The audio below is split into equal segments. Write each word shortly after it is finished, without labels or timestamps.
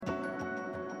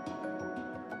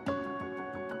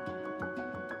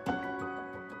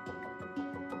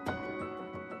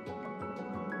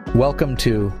Welcome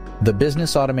to the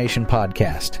Business Automation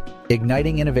Podcast,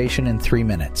 igniting innovation in 3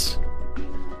 minutes.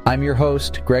 I'm your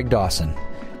host, Greg Dawson,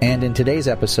 and in today's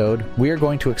episode, we are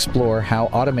going to explore how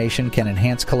automation can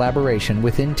enhance collaboration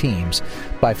within teams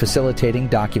by facilitating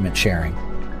document sharing.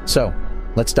 So,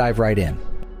 let's dive right in.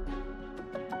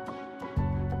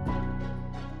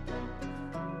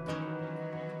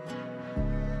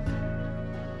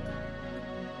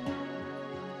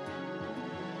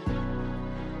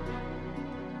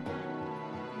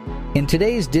 In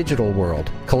today's digital world,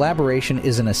 collaboration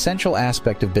is an essential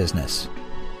aspect of business.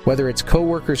 Whether it's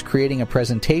coworkers creating a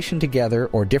presentation together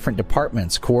or different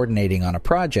departments coordinating on a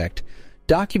project,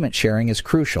 document sharing is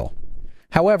crucial.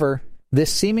 However,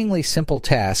 this seemingly simple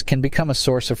task can become a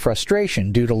source of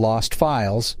frustration due to lost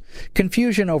files,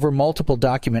 confusion over multiple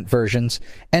document versions,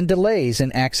 and delays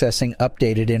in accessing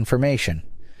updated information.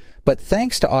 But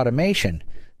thanks to automation,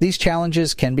 these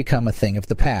challenges can become a thing of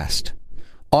the past.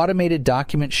 Automated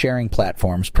document sharing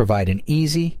platforms provide an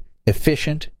easy,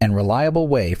 efficient, and reliable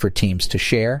way for teams to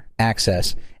share,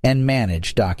 access, and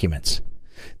manage documents.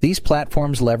 These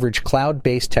platforms leverage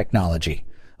cloud-based technology,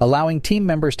 allowing team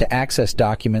members to access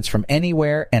documents from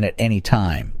anywhere and at any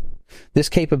time. This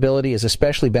capability is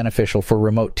especially beneficial for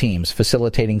remote teams,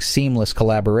 facilitating seamless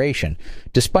collaboration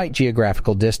despite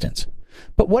geographical distance.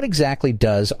 But what exactly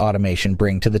does automation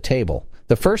bring to the table?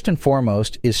 The first and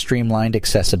foremost is streamlined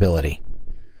accessibility.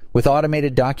 With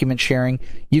automated document sharing,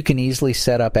 you can easily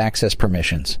set up access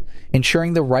permissions,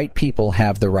 ensuring the right people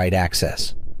have the right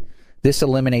access. This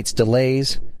eliminates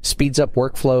delays, speeds up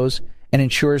workflows, and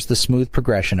ensures the smooth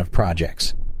progression of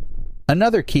projects.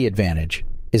 Another key advantage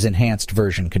is enhanced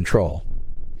version control.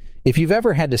 If you've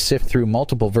ever had to sift through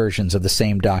multiple versions of the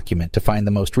same document to find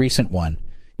the most recent one,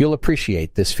 you'll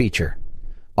appreciate this feature.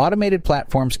 Automated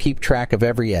platforms keep track of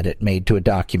every edit made to a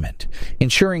document,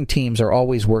 ensuring teams are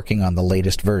always working on the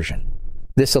latest version.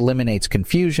 This eliminates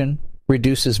confusion,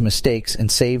 reduces mistakes, and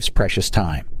saves precious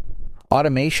time.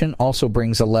 Automation also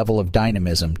brings a level of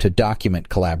dynamism to document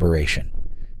collaboration.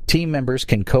 Team members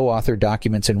can co-author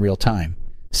documents in real time,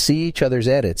 see each other's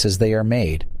edits as they are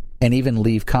made, and even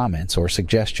leave comments or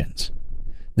suggestions.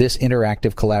 This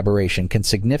interactive collaboration can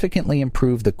significantly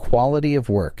improve the quality of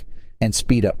work and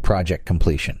speed up project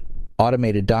completion.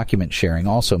 Automated document sharing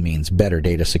also means better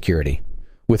data security.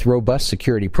 With robust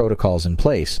security protocols in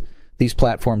place, these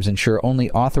platforms ensure only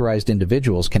authorized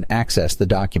individuals can access the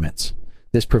documents.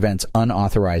 This prevents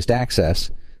unauthorized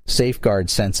access,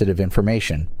 safeguards sensitive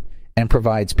information, and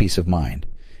provides peace of mind.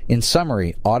 In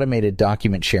summary, automated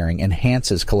document sharing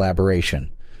enhances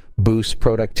collaboration, boosts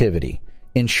productivity,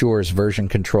 ensures version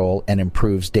control, and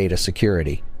improves data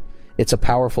security. It's a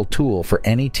powerful tool for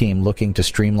any team looking to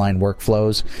streamline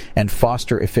workflows and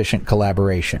foster efficient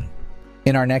collaboration.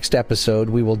 In our next episode,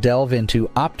 we will delve into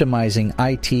optimizing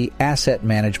IT asset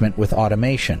management with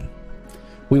automation.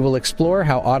 We will explore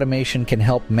how automation can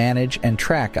help manage and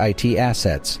track IT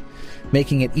assets,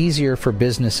 making it easier for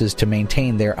businesses to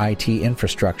maintain their IT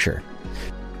infrastructure.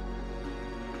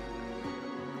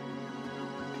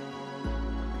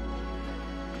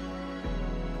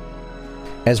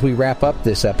 As we wrap up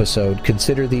this episode,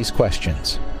 consider these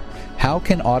questions. How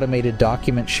can automated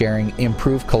document sharing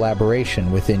improve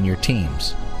collaboration within your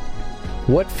teams?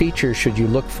 What features should you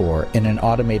look for in an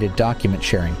automated document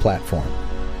sharing platform?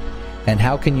 And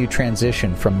how can you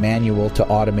transition from manual to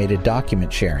automated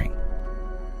document sharing?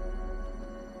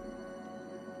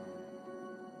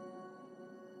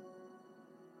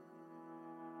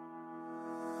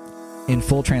 In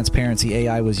full transparency,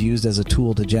 AI was used as a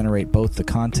tool to generate both the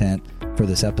content for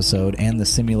this episode and the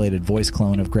simulated voice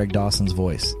clone of Greg Dawson's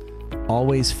voice.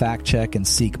 Always fact check and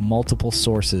seek multiple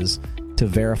sources to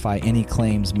verify any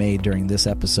claims made during this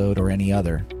episode or any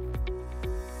other.